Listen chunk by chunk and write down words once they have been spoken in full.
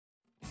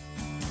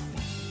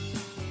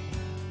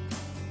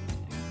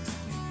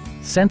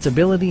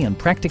sensibility and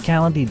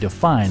practicality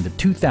define the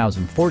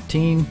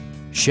 2014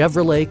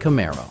 Chevrolet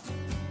Camaro.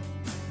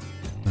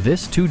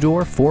 This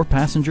two-door,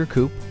 four-passenger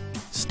coupe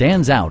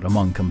stands out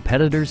among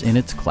competitors in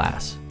its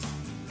class.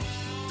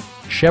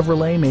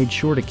 Chevrolet made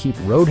sure to keep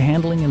road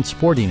handling and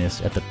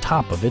sportiness at the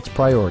top of its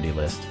priority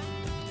list.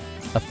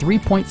 A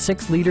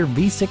 3.6-liter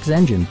V6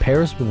 engine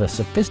pairs with a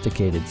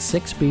sophisticated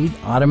 6-speed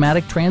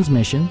automatic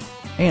transmission,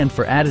 and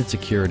for added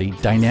security,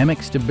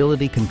 dynamic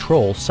stability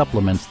control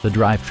supplements the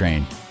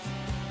drivetrain.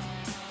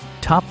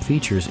 Top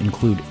features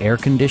include air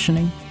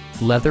conditioning,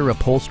 leather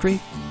upholstery,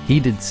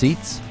 heated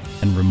seats,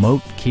 and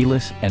remote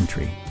keyless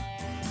entry.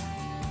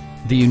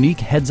 The unique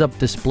heads-up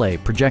display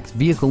projects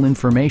vehicle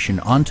information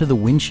onto the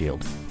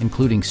windshield,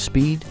 including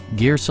speed,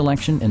 gear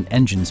selection, and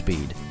engine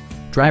speed.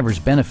 Drivers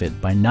benefit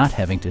by not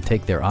having to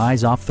take their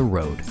eyes off the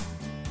road.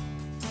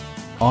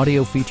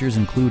 Audio features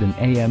include an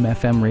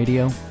AM/FM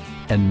radio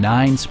and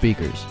 9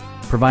 speakers,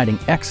 providing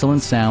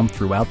excellent sound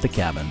throughout the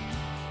cabin.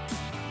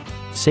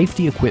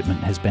 Safety equipment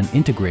has been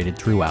integrated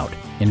throughout,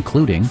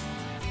 including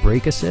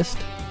brake assist,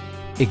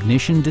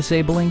 ignition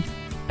disabling,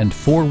 and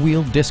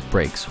 4-wheel disc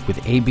brakes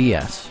with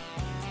ABS.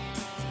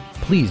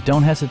 Please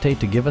don't hesitate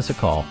to give us a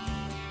call.